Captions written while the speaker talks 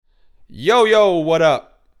Yo, yo, what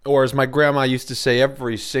up? Or as my grandma used to say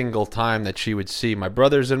every single time that she would see my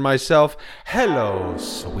brothers and myself, hello,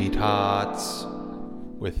 sweethearts.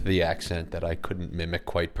 With the accent that I couldn't mimic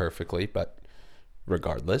quite perfectly, but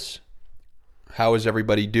regardless. How is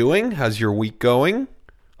everybody doing? How's your week going?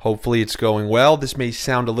 Hopefully it's going well. This may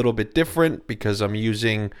sound a little bit different because I'm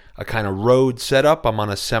using a kind of road setup. I'm on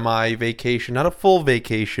a semi-vacation, not a full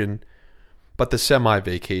vacation, but the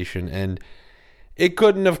semi-vacation, and it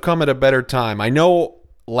couldn't have come at a better time. I know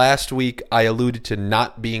last week I alluded to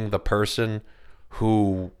not being the person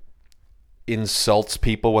who insults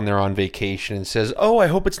people when they're on vacation and says, "Oh, I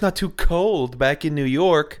hope it's not too cold back in New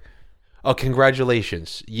York." Oh,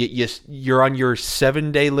 congratulations. You're on your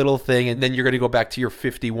 7-day little thing, and then you're going to go back to your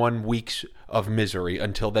 51 weeks of misery.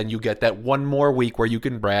 Until then, you get that one more week where you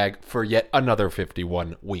can brag for yet another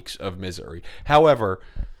 51 weeks of misery. However,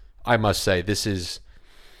 I must say, this is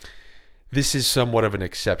somewhat of an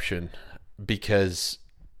exception because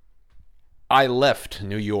I left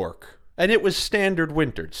New York, and it was standard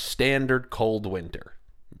winter, standard cold winter.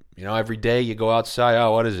 You know, every day you go outside,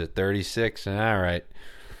 oh, what is it, 36? All right.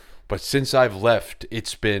 But since I've left,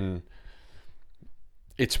 it's been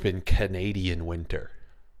Canadian winter.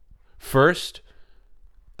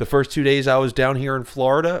 The first 2 days I was down here in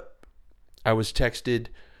Florida, I was texted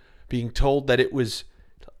being told that it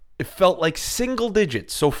felt like single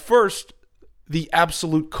digits. So first, the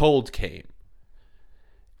absolute cold came.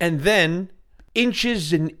 And then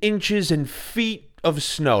inches and inches and feet of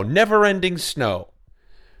snow, never-ending snow.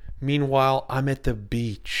 Meanwhile, I'm at the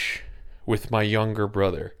beach with my younger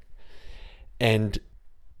brother. And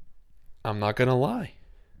I'm not going to lie.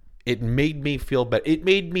 It made me feel better. It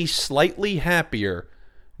made me slightly happier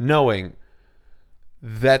knowing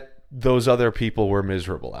that those other people were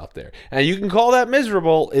miserable out there. And you can call that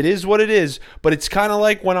miserable. It is what it is. But it's kind of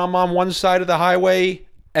like when I'm on one side of the highway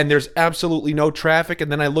and there's absolutely no traffic,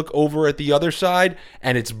 and then I look over at the other side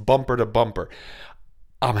and it's bumper to bumper.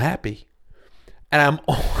 I'm happy. And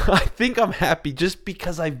I think I'm happy just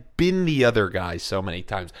because I've been the other guy so many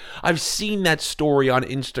times. I've seen that story on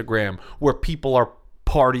Instagram where people are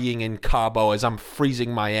partying in Cabo as I'm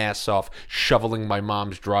freezing my ass off, shoveling my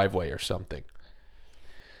mom's driveway or something.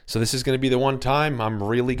 So this is going to be the one time I'm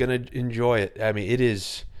really going to enjoy it. I mean,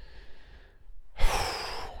 it's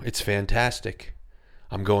fantastic.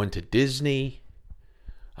 I'm going to Disney.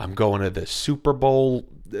 I'm going to the Super Bowl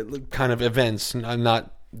kind of events. I'm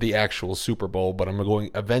not the actual Super Bowl, but I'm going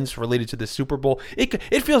events related to the Super Bowl.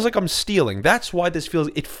 It feels like I'm stealing. That's why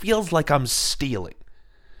it feels like I'm stealing.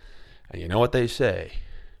 And you know what they say?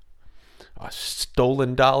 A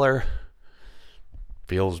stolen dollar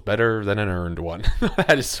feels better than an earned one.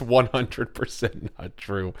 That is 100% not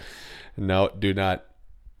true. No, do not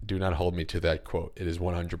hold me to that quote. It is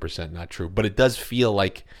 100% not true. But it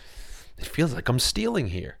feels like I'm stealing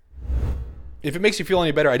here. If it makes you feel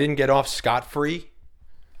any better, I didn't get off scot-free.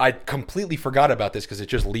 I completely forgot about this because it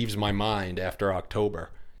just leaves my mind after October.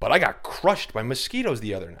 But I got crushed by mosquitoes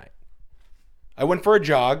the other night. I went for a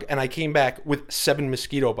jog and I came back with 7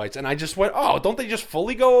 mosquito bites. And I just went, oh, don't they just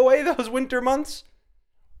fully go away those winter months?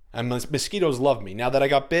 And mosquitoes love me. Now that I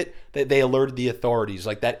got bit, they alerted the authorities.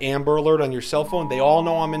 Like that Amber Alert on your cell phone, they all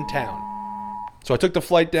know I'm in town. So I took the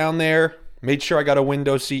flight down there, made sure I got a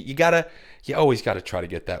window seat. You always got to try to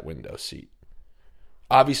get that window seat.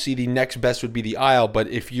 Obviously, the next best would be the aisle, but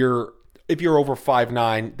if you're over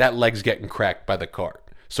 5'9", that leg's getting cracked by the cart.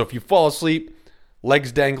 So if you fall asleep,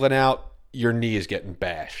 legs dangling out, your knee is getting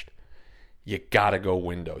bashed. You gotta go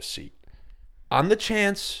window seat. On the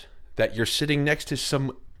chance that you're sitting next to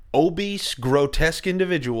some obese, grotesque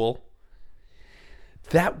individual,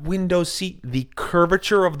 that window seat, the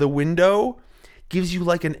curvature of the window, gives you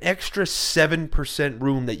like an extra 7%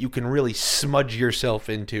 room that you can really smudge yourself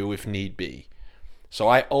into if need be. So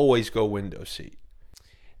I always go window seat.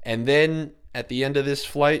 And then at the end of this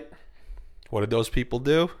flight, what did those people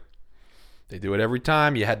do? They do it every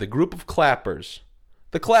time. You had the group of clappers.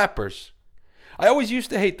 The clappers. I always used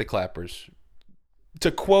to hate the clappers.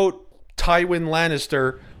 To quote Tywin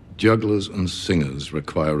Lannister, jugglers and singers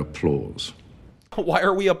require applause. Why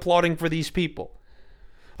are we applauding for these people?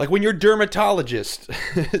 Like when your dermatologist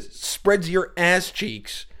spreads your ass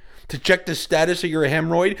cheeks to check the status of your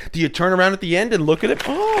hemorrhoid, do you turn around at the end and look at it?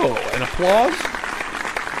 Oh, and applause?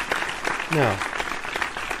 No.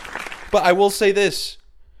 But I will say this.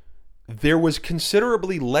 There was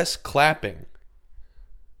considerably less clapping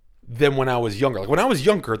than when I was younger. Like when I was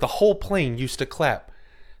younger, the whole plane used to clap.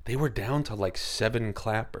 They were down to like 7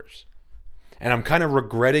 clappers. And I'm kind of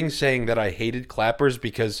regretting saying that I hated clappers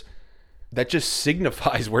because that just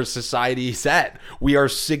signifies where society is at. We are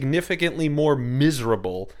significantly more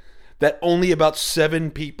miserable that only about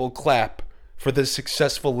 7 people clap for the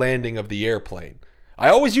successful landing of the airplane. I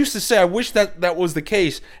always used to say I wish that was the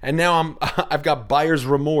case, and now I've got buyer's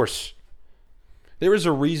remorse. There is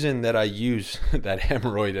a reason that I use that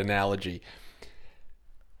hemorrhoid analogy.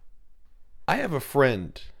 I have a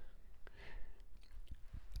friend.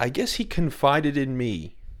 I guess he confided in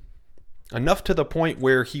me enough to the point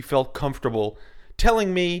where he felt comfortable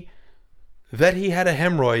telling me that he had a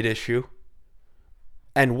hemorrhoid issue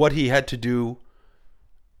and what he had to do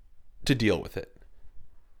to deal with it.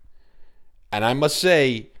 And I must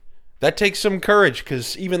say, that takes some courage,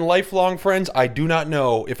 because even lifelong friends, I do not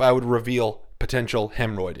know if I would reveal potential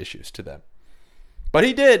hemorrhoid issues to them. But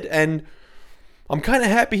he did, and I'm kind of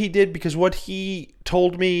happy he did, because what he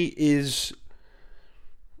told me is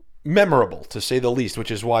memorable, to say the least,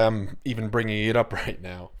 which is why I'm even bringing it up right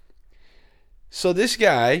now. So this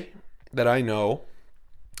guy that I know,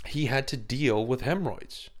 he had to deal with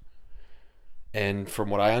hemorrhoids. And from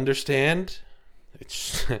what I understand,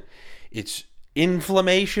 it's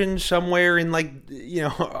inflammation somewhere in, like,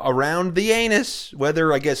 around the anus,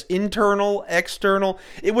 whether, I guess, internal, external.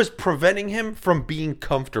 It was preventing him from being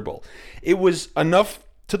comfortable. It was enough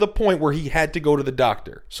to the point where he had to go to the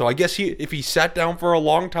doctor. So I guess if he sat down for a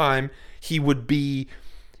long time, he would be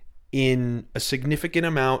in a significant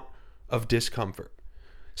amount of discomfort.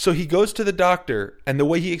 So he goes to the doctor, and the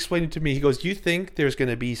way he explained it to me, he goes, "Do you think there's going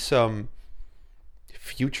to be some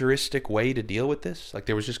futuristic way to deal with this? Like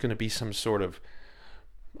there was just going to be some sort of,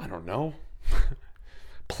 I don't know,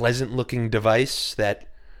 pleasant looking device that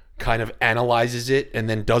kind of analyzes it and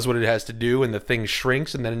then does what it has to do, and the thing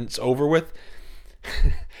shrinks and then it's over with?"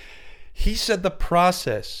 He said the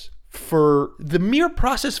mere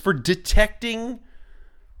process for detecting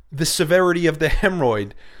the severity of the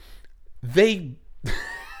hemorrhoid, they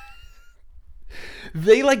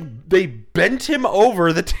bent him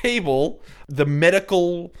over the table, the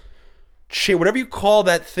medical chair, whatever you call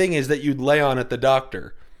that thing is that you'd lay on at the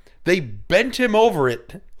doctor. They bent him over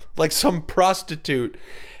it like some prostitute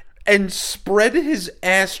and spread his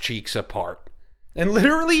ass cheeks apart and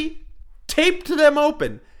literally taped them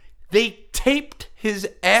open. They taped his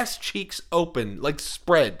ass cheeks open, like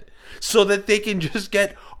spread, so that they can just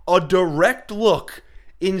get a direct look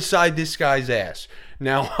inside this guy's ass.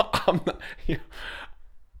 Now,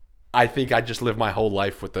 I think I just live my whole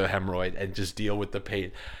life with the hemorrhoid and just deal with the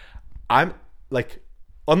pain. I'm like,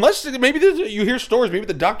 unless maybe you hear stories, maybe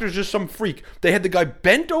the doctor's just some freak. They had the guy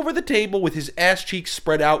bent over the table with his ass cheeks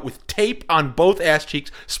spread out with tape on both ass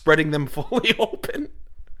cheeks, spreading them fully open.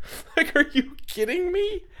 Like, are you kidding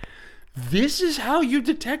me? This is how you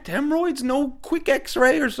detect hemorrhoids? No quick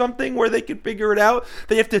x-ray or something where they can figure it out?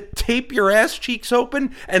 They have to tape your ass cheeks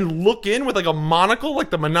open and look in with like a monocle, like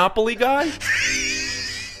the Monopoly guy?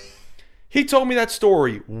 He told me that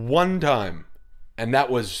story one time, and that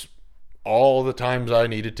was all the times I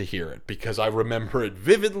needed to hear it, because I remember it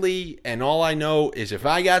vividly, and all I know is if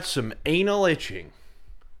I got some anal itching,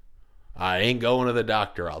 I ain't going to the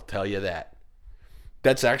doctor, I'll tell you that.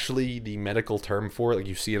 That's actually the medical term for it. Like,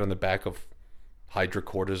 you see it on the back of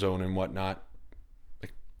hydrocortisone and whatnot.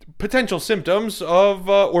 Like, potential symptoms of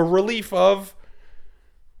or relief of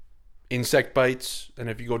insect bites. And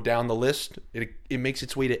if you go down the list, it makes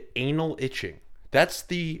its way to anal itching. That's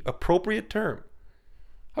the appropriate term.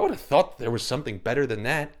 I would have thought there was something better than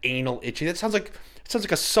that. Anal itching. It sounds like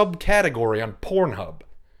a subcategory on Pornhub.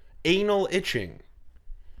 Anal itching.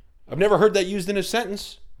 I've never heard that used in a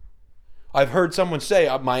sentence. I've heard someone say,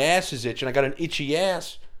 my ass is itching, I got an itchy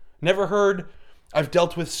ass. Never heard, I've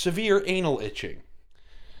dealt with severe anal itching.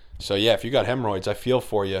 So yeah, if you got hemorrhoids, I feel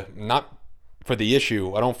for you. Not for the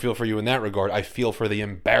issue. I don't feel for you in that regard. I feel for the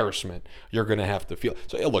embarrassment you're going to have to feel.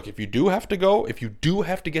 So look, if you do have to go, if you do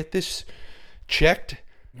have to get this checked,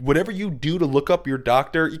 whatever you do to look up your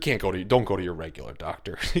doctor, don't go to your regular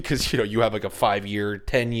doctor, because you have like a 5-year,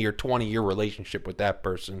 10-year, 20-year relationship with that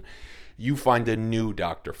person. You find a new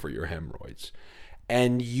doctor for your hemorrhoids,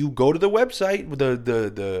 and you go to the website,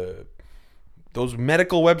 those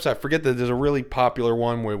medical websites. Forget that there's a really popular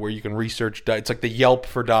one where you can research. It's like the Yelp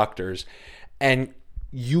for doctors, and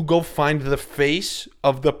you go find the face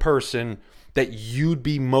of the person that you'd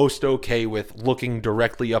be most okay with looking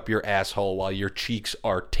directly up your asshole while your cheeks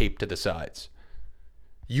are taped to the sides.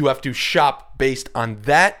 You have to shop based on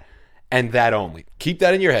that and that only. Keep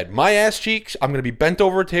that in your head. My ass cheeks, I'm going to be bent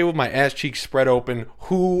over a table with my ass cheeks spread open.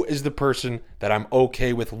 Who is the person that I'm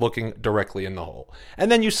okay with looking directly in the hole?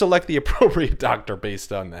 And then you select the appropriate doctor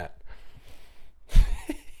based on that.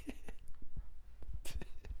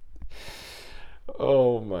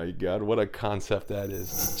 Oh my God, what a concept that is.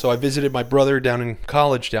 So I visited my brother down in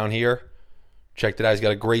college down here. Checked it out. He's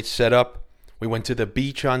got a great setup. We went to the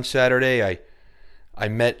beach on Saturday. I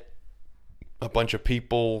met a bunch of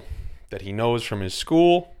people that he knows from his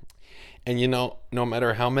school. And you know, no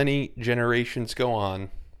matter how many generations go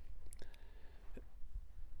on,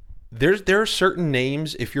 there are certain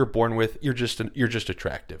names, if you're born with, you're just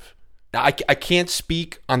attractive. Now, I can't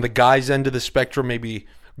speak on the guy's end of the spectrum. Maybe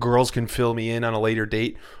girls can fill me in on a later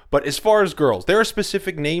date. But as far as girls, there are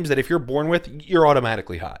specific names that if you're born with, you're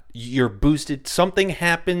automatically hot. You're boosted. Something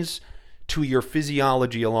happens to your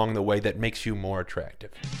physiology along the way that makes you more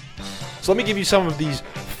attractive. So let me give you some of these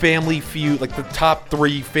Family Feud, like the top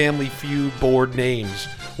 3 Family Feud board names,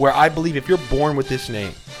 where I believe if you're born with this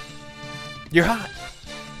name, you're hot.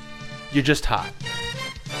 You're just hot.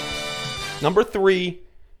 Number 3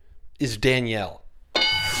 is Danielle. A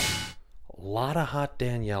lot of hot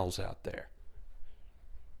Danielles out there.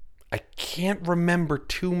 I can't remember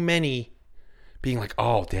too many being like,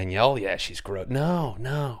 oh, Danielle, yeah, she's gross.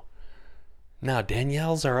 No,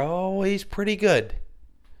 Danielles are always pretty good.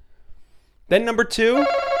 Then number 2,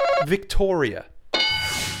 Victoria.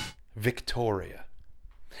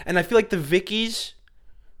 And I feel like the Vickies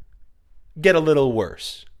get a little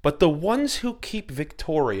worse. But the ones who keep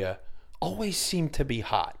Victoria always seem to be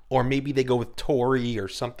hot. Or maybe they go with Tori or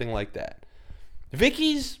something like that.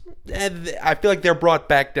 Vickies, I feel like they're brought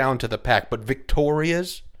back down to the pack. But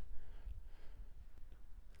Victoria's,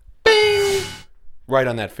 bing, right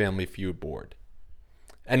on that Family Feud board.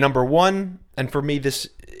 And number 1, and for me,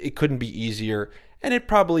 it couldn't be easier, and it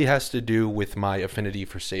probably has to do with my affinity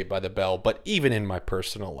for Saved by the Bell, but even in my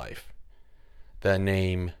personal life, the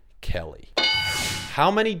name Kelly.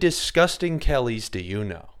 How many disgusting Kellys do you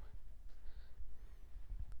know?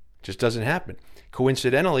 Just doesn't happen.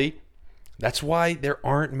 Coincidentally, that's why there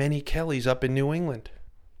aren't many Kellys up in New England.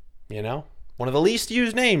 You know? One of the least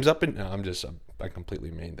used names up in... No, I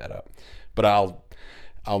completely made that up. But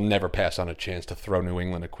I'll never pass on a chance to throw New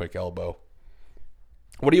England a quick elbow.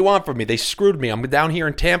 What do you want from me? They screwed me. I'm down here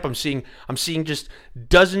in Tampa. I'm seeing just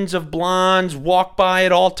dozens of blondes walk by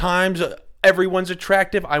at all times. Everyone's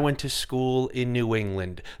attractive. I went to school in New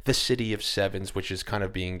England, the city of sevens, which is kind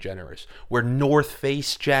of being generous, where North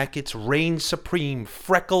Face jackets reigned supreme.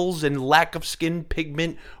 Freckles and lack of skin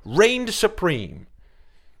pigment reigned supreme.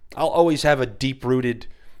 I'll always have a deep-rooted...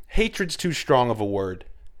 Hatred's too strong of a word.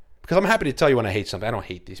 Because I'm happy to tell you when I hate something. I don't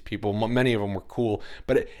hate these people. Many of them were cool.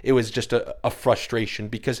 But it was just a frustration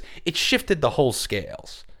because it shifted the whole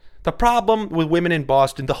scales. The problem with women in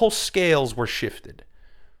Boston, the whole scales were shifted.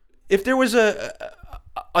 If there was a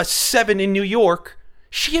 7 in New York,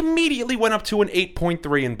 she immediately went up to an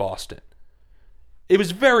 8.3 in Boston. It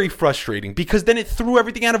was very frustrating because then it threw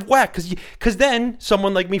everything out of whack. Because then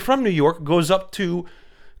someone like me from New York goes up to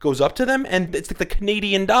them and it's like the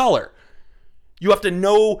Canadian dollar. You have to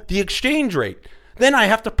know the exchange rate. Then I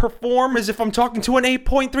have to perform as if I'm talking to an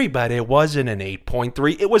 8.3, but it wasn't an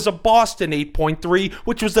 8.3. It was a Boston 8.3,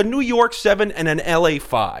 which was a New York 7 and an LA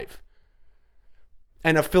 5.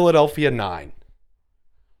 And a Philadelphia 9.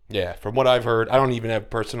 Yeah, from what I've heard, I don't even have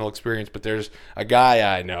personal experience, but there's a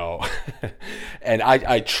guy I know. And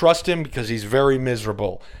I trust him because he's very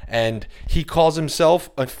miserable. And he calls himself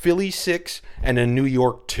a Philly 6 and a New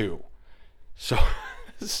York 2.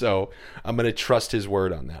 So I'm going to trust his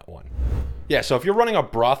word on that one. Yeah, so if you're running a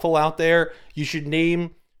brothel out there, you should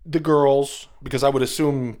name the girls, because I would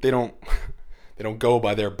assume they don't go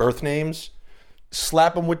by their birth names.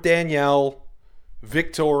 Slap them with Danielle,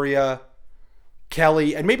 Victoria,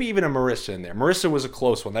 Kelly, and maybe even a Marissa in there. Marissa was a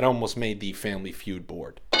close one. That almost made the Family Feud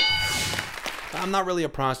board. I'm not really a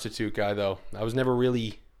prostitute guy, though. It's never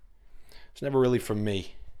really for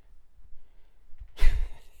me.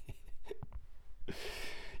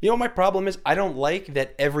 You know what my problem is? I don't like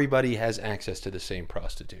that everybody has access to the same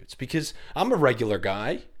prostitutes because I'm a regular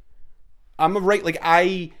guy. I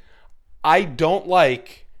don't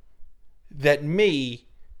like that me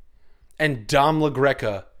and Dom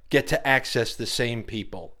LaGreca get to access the same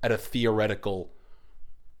people at a theoretical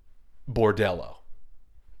bordello.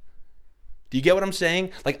 Do you get what I'm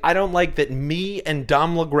saying? Like, I don't like that me and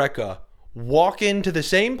Dom LaGreca walk into the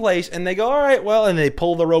same place and they go, all right, well, and they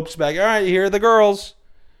pull the ropes back. All right, here are the girls.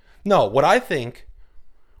 No, what I think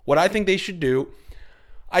they should do,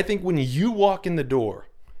 I think when you walk in the door,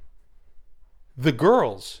 the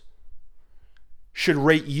girls should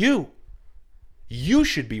rate you. You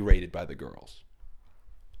should be rated by the girls.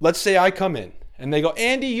 Let's say I come in and they go,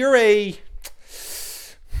 Andy, you're a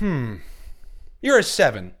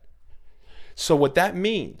 7. So what that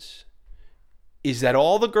means is that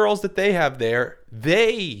all the girls that they have there,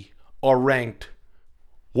 they are ranked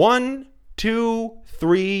 1, 2,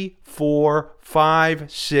 3, 4,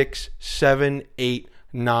 5, 6, 7, 8,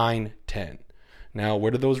 9, 10. Now, where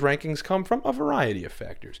do those rankings come from? A variety of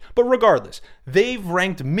factors. But regardless, they've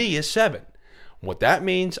ranked me as 7. What that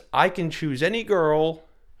means, I can choose any girl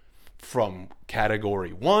from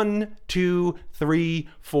category 1, 2, 3,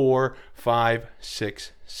 4, 5,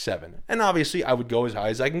 6, 7. And obviously, I would go as high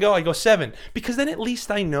as I can go. I go 7, because then at least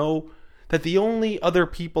I know that the only other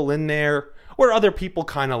people in there were other people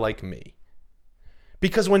kind of like me.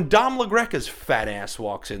 Because when Dom LaGreca's fat ass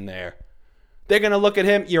walks in there, they're going to look at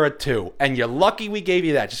him, you're a 2. And you're lucky we gave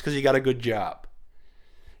you that just because you got a good job.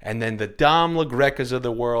 And then the Dom LaGrecas of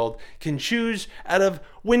the world can choose out of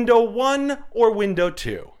window 1 or window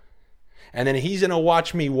 2. And then he's going to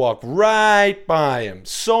watch me walk right by him,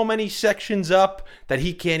 so many sections up that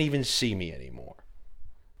he can't even see me anymore.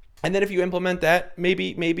 And then if you implement that,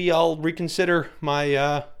 maybe I'll reconsider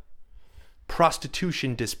my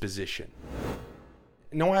prostitution disposition.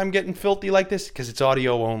 You know why I'm getting filthy like this? Because it's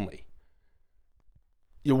audio only.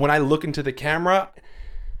 You know, when I look into the camera,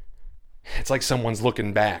 it's like someone's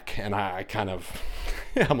looking back, and I kind of,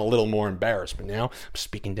 I'm a little more embarrassed. But now I'm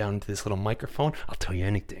speaking down into this little microphone. I'll tell you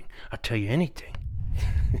anything.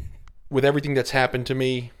 With everything that's happened to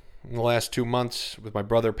me in the last 2 months, with my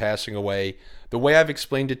brother passing away, the way I've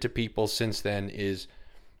explained it to people since then is,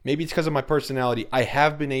 maybe it's because of my personality, I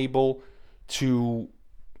have been able to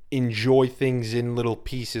enjoy things in little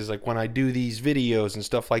pieces. Like when I do these videos and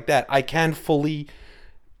stuff like that, I can fully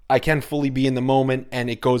be in the moment, and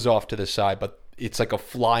it goes off to the side, but it's like a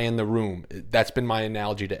fly in the room. That's been my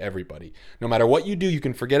analogy to everybody. No matter what you do, you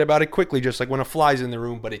can forget about it quickly, just like when a fly's in the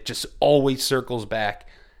room, but it just always circles back,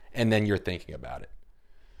 and then you're thinking about it.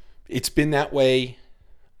 It's been that way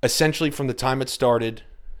essentially from the time it started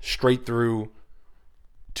straight through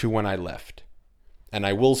to when I left. And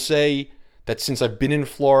I will say that since I've been in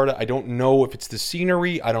Florida, I don't know if it's the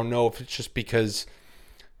scenery. I don't know if it's just because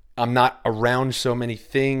I'm not around so many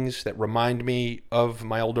things that remind me of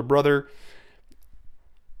my older brother.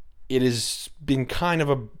 It has been kind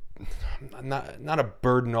of not a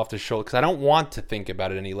burden off the shoulder, because I don't want to think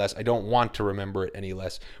about it any less. I don't want to remember it any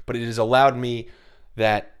less. But it has allowed me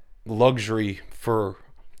that luxury for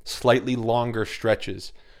slightly longer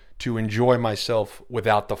stretches to enjoy myself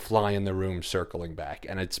without the fly in the room circling back.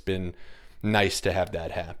 And it's been nice to have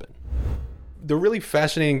that happen. The really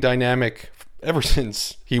fascinating dynamic ever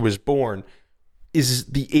since he was born is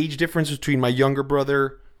the age difference between my younger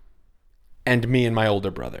brother and me and my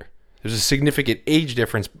older brother. There's a significant age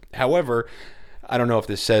difference. However, I don't know if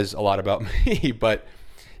this says a lot about me, but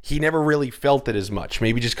he never really felt it as much.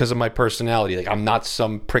 Maybe just because of my personality. Like, I'm not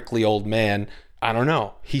some prickly old man. I don't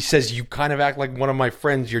know. He says, you kind of act like one of my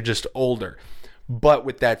friends. You're just older. But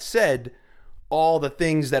with that said, all the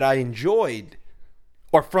things that I enjoyed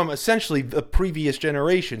are from essentially the previous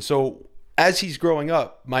generation. So as he's growing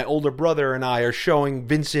up, my older brother and I are showing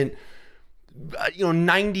Vincent,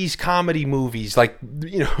 90s comedy movies like,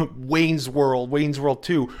 Wayne's World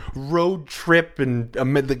 2, Road Trip, and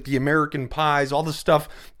the American Pies, all the stuff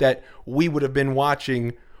that we would have been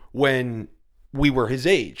watching when we were his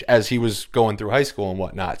age, as he was going through high school and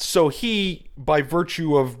whatnot. So he, by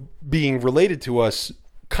virtue of being related to us,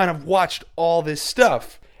 kind of watched all this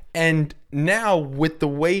stuff. And now with the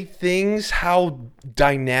way things, how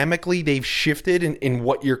dynamically they've shifted in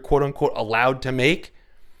what you're quote unquote allowed to make.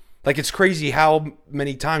 Like, it's crazy how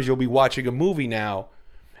many times you'll be watching a movie now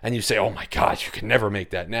and you say, oh my God, you can never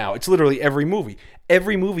make that now. It's literally every movie.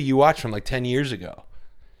 Every movie you watch from like 10 years ago,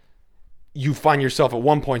 you find yourself at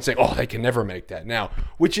one point saying, oh, they can never make that now,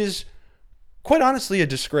 which is quite honestly a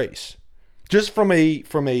disgrace. Just from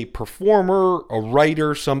a performer, a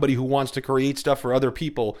writer, somebody who wants to create stuff for other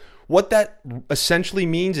people, what that essentially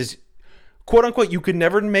means is, quote unquote, you could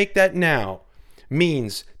never make that now,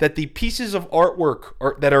 means that the pieces of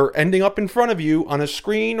artwork that are ending up in front of you on a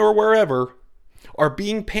screen or wherever are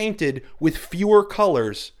being painted with fewer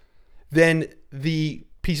colors than the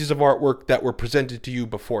pieces of artwork that were presented to you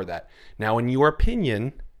before that. Now, in your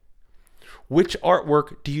opinion, which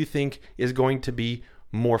artwork do you think is going to be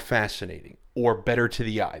more fascinating or better to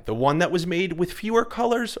the eye? The one that was made with fewer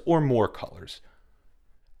colors or more colors?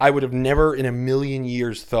 I would have never in a million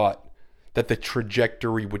years thought that the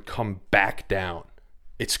trajectory would come back down.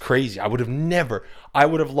 It's crazy. I would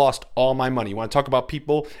have lost all my money. You want to talk about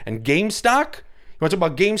people and GameStop? You want to talk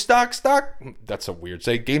about GameStop stock? That's a weird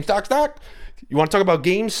say. GameStop stock? You want to talk about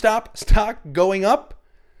GameStop stock going up?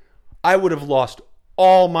 I would have lost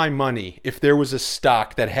all my money if there was a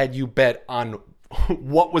stock that had you bet on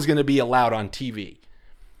what was going to be allowed on TV.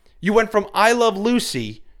 You went from I Love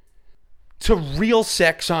Lucy to Real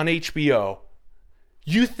Sex on HBO.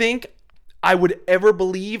 You think I would ever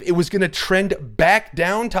believe it was going to trend back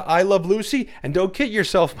down to I Love Lucy. And don't kid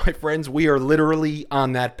yourself, my friends, we are literally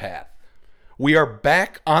on that path. We are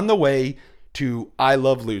back on the way to I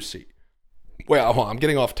Love Lucy. Well, hold on, I'm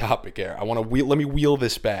getting off topic here. Let me wheel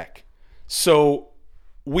this back. So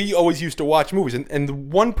we always used to watch movies, and the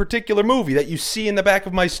one particular movie that you see in the back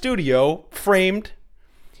of my studio, framed,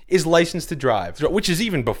 is License to Drive, which is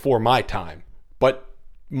even before my time. But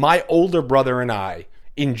my older brother and I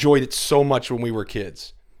enjoyed it so much when we were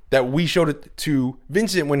kids that we showed it to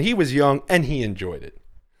Vincent when he was young, and he enjoyed it.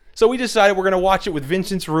 So we decided we're going to watch it with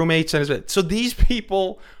Vincent's roommates. So these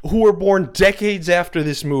people who were born decades after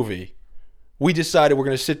this movie, we decided we're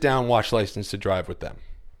going to sit down and watch License to Drive with them.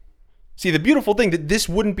 See, the beautiful thing, that this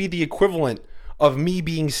wouldn't be the equivalent of me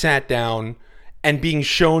being sat down and being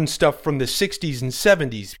shown stuff from the 60s and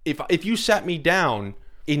 70s. If you sat me down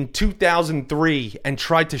in 2003 and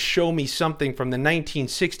tried to show me something from the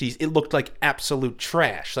 1960s, it looked like absolute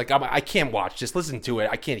trash. Like, I can't watch this, listen to it.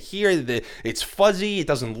 I can't hear it. It's fuzzy. It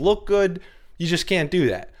doesn't look good. You just can't do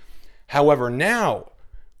that. However, now,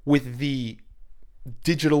 with the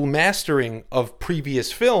digital mastering of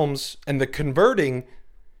previous films and the converting,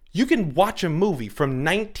 you can watch a movie from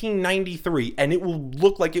 1993 and it will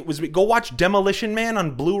look like it was... Go watch Demolition Man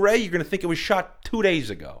on Blu-ray. You're going to think it was shot 2 days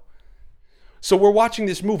ago. So we're watching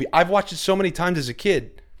this movie. I've watched it so many times as a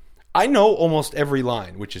kid. I know almost every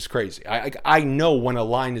line, which is crazy. I know when a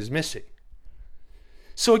line is missing.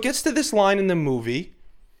 So it gets to this line in the movie.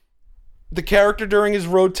 The character during his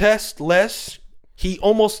road test, Les, he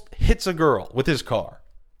almost hits a girl with his car.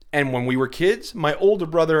 And when we were kids, my older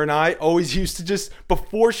brother and I always used to just,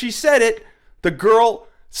 before she said it, the girl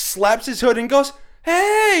slaps his hood and goes,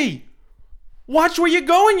 "Hey, watch where you're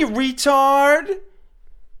going, you retard."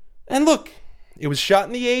 And look, it was shot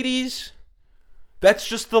in the 80s. That's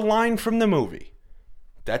just the line from the movie.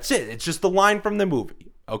 That's it. It's just the line from the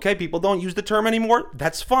movie. Okay, people don't use the term anymore.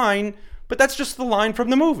 That's fine. But that's just the line from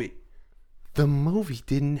the movie. The movie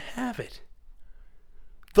didn't have it.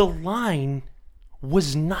 The line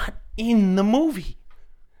was not in the movie.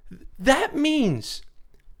 That means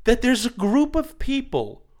that there's a group of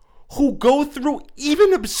people who go through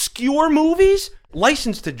even obscure movies.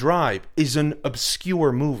 License to Drive is an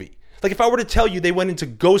obscure movie. Like, if I were to tell you they went into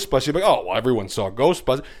Ghostbusters, you'd be like, "Oh, well, everyone saw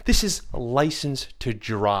Ghostbusters." This is License to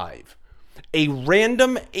Drive, a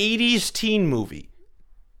random 80s teen movie.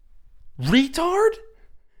 Retard?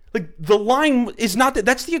 Like, the line is not that.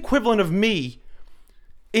 That's the equivalent of me.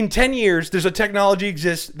 In 10 years, there's a technology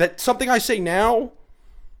exists that something I say now,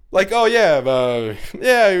 like, "Oh, yeah,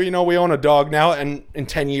 we own a dog now." And in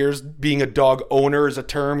 10 years, being a dog owner is a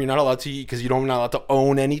term you're not allowed to eat because you're not allowed to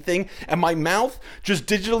own anything. And my mouth just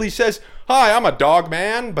digitally says, "Hi, I'm a dog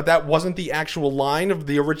man." But that wasn't the actual line of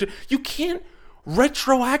the original. You can't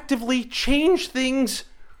retroactively change things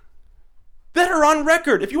that are on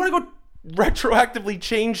record. If you want to go retroactively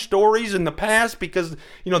change stories in the past because,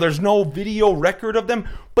 there's no video record of them.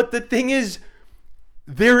 But the thing is,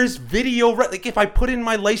 there is video. Like, if I put in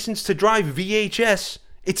my License to Drive VHS,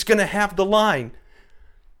 it's going to have the line.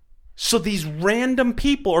 So these random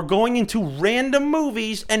people are going into random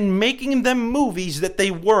movies and making them movies that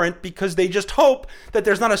they weren't because they just hope that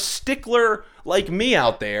there's not a stickler like me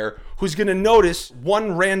out there who's going to notice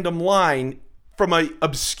one random line from an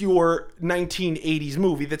obscure 1980s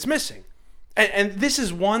movie that's missing. And this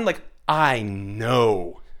is one, like, I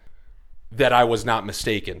know that I was not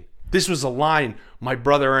mistaken. This was a line my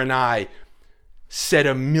brother and I said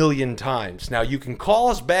 1,000,000 times. Now, you can call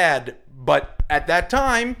us bad, but at that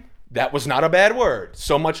time, that was not a bad word.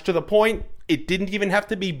 So much to the point, it didn't even have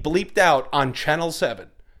to be bleeped out on Channel 7.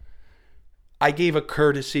 I gave a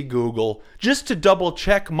courtesy Google just to double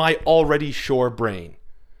check my already sure brain.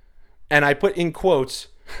 And I put in quotes,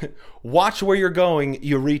 "Watch where you're going,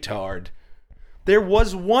 you retard." There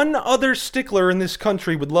was one other stickler in this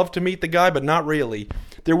country, would love to meet the guy, but not really.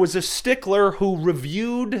 There was a stickler who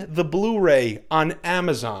reviewed the Blu-ray on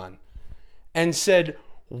Amazon and said,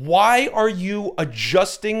 "Why are you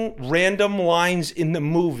adjusting random lines in the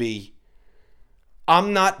movie?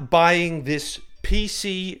 I'm not buying this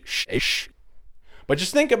PC shit." But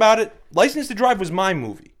just think about it. License to Drive was my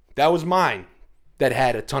movie. That was mine. That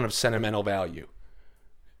had a ton of sentimental value.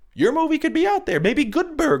 Your movie could be out there. Maybe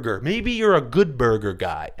Good Burger. Maybe you're a Good Burger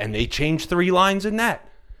guy. And they changed 3 lines in that.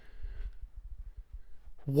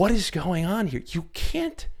 What is going on here? You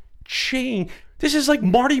can't change. This is like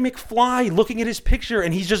Marty McFly looking at his picture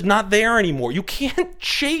and he's just not there anymore. You can't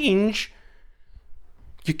change.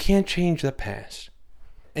 You can't change the past.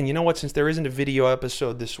 And you know what? Since there isn't a video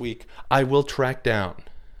episode this week, I will track down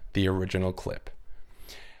the original clip.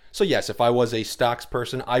 So yes, if I was a stocks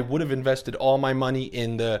person, I would have invested all my money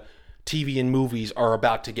in the TV and movies are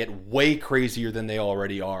about to get way crazier than they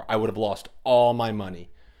already are. I would have lost all my money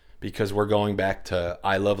because we're going back to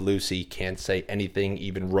I Love Lucy, can't say anything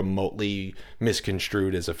even remotely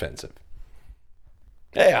misconstrued as offensive.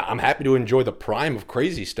 Hey, I'm happy to enjoy the prime of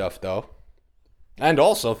crazy stuff, though. And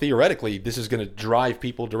also, theoretically, this is going to drive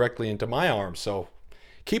people directly into my arms, so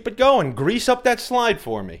keep it going. Grease up that slide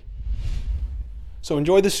for me. So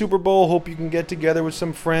enjoy the Super Bowl. Hope you can get together with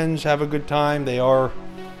some friends, have a good time. They are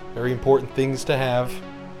very important things to have.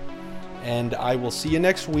 And I will see you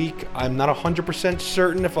next week. I'm not 100%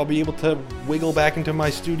 certain if I'll be able to wiggle back into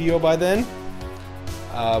my studio by then.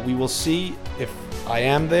 We will see if I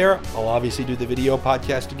am there. I'll obviously do the video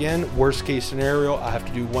podcast again. Worst case scenario, I have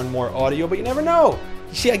to do one more audio, but you never know.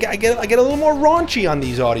 You see, I get a little more raunchy on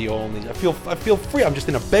these audio only. I feel free. I'm just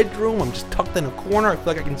in a bedroom. I'm just tucked in a corner. I feel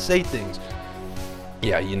like I can say things.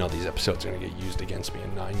 Yeah, you know these episodes are going to get used against me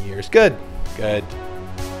in 9 years. Good.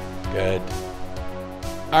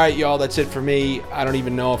 All right, y'all, that's it for me. I don't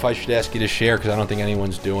even know if I should ask you to share because I don't think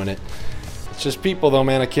anyone's doing it. It's just people, though,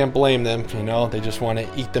 man. I can't blame them. You know, they just want to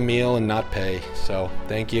eat the meal and not pay. So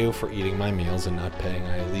thank you for eating my meals and not paying.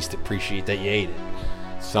 I at least appreciate that you ate it.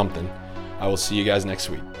 Something. I will see you guys next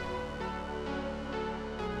week.